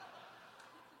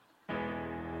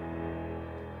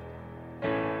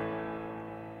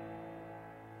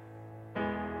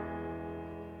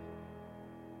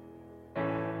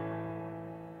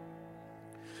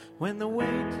when the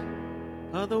weight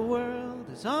of the world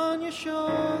is on your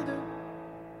shoulder,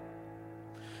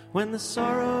 when the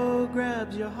sorrow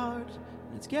grabs your heart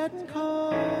and it's getting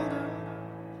colder,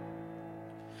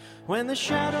 when the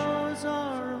shadows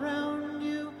are around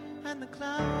you and the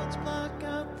clouds block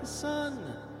out the sun,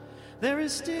 there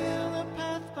is still a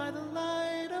path by the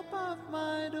light above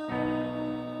my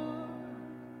door.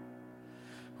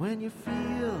 When you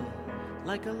feel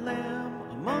like a lamb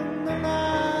among the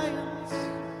lions,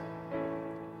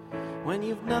 when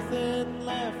you've nothing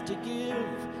left to give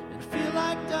and feel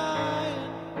like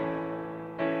dying,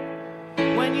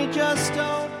 when you just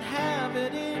don't have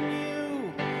it in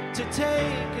you to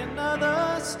take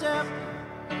another step,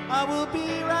 I will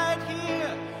be right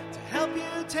here to help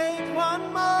you take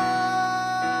one more.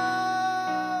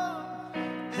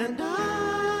 And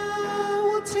I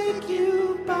will take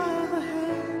you by the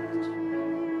hand,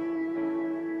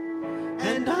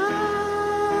 and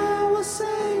I will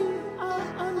say I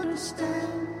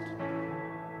understand,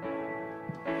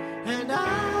 and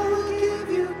I will give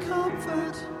you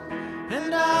comfort,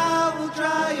 and I will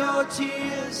dry your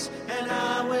tears, and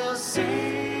I will sing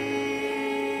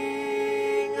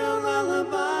a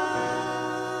lullaby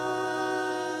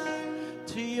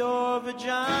to your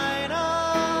vagina.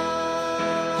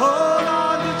 Hold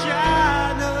on,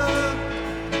 vagina.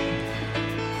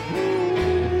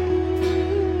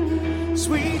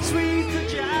 Sweet, sweet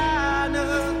vagina.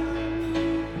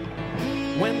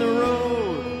 When the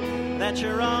road that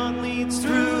you're on leads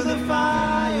through the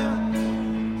fire,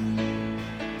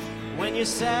 when you're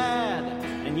sad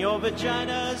and your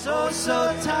vagina's oh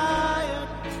so tired,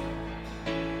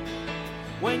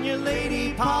 when your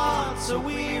lady parts are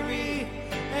weary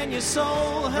and your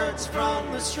soul hurts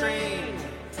from the strain,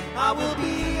 I will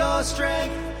be your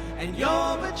strength and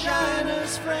your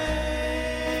vagina's friend.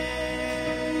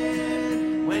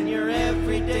 When your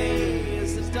every day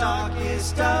is the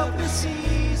darkest of the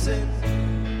season,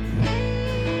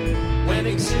 when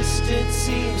existence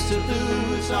seems to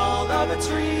lose all of its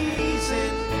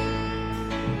reason,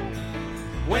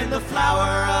 when the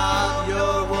flower of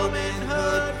your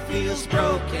womanhood feels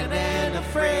broken and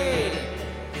afraid,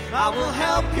 I will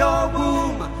help your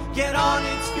womb get on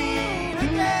its feet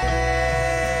again.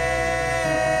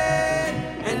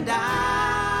 And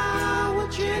I will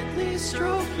gently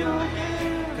stroke your hair.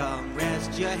 Come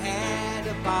rest your head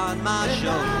upon my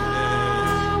shoulder.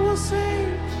 I will say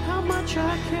how much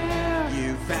I care.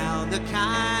 You found the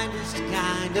kindest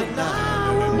kind of love.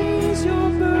 I will ease your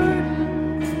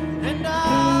burden, and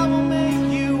I will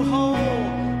make you whole,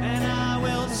 and I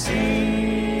will sing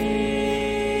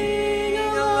a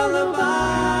lullaby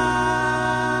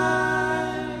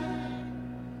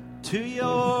to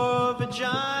your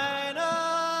vagina.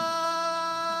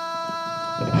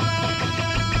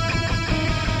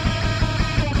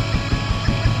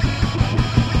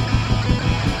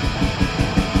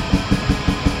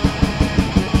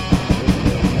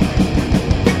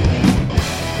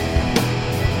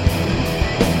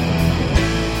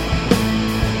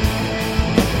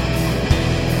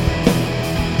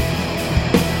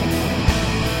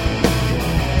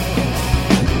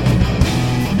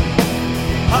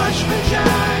 Hush,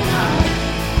 vagina,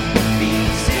 be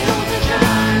still,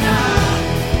 vagina,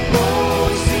 oh,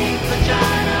 sweet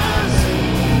vagina,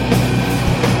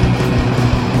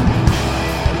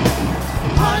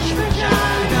 hush,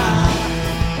 vagina,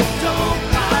 don't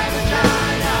cry,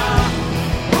 vagina,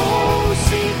 oh,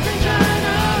 sweet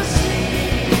vagina,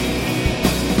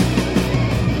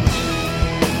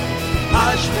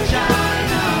 hush,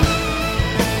 vagina,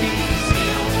 be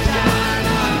still,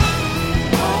 vagina,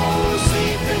 oh,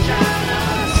 sweet vagina,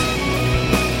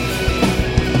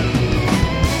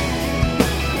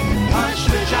 hush,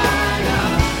 vagina,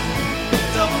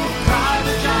 don't cry,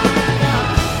 vagina,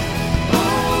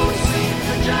 oh, sweet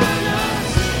vagina.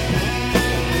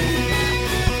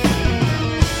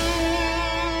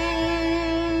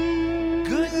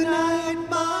 Good night,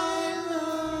 my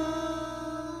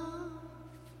love.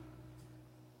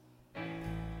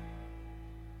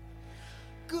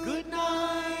 Good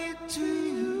night to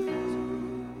you,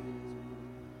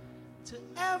 to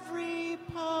every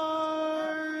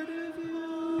part of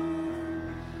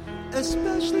you,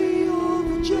 especially your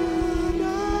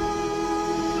vagina.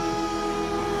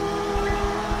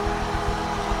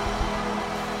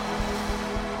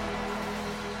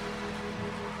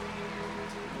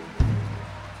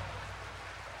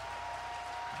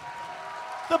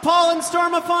 The Paul and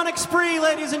Stormophonic Spree,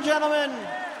 ladies and gentlemen.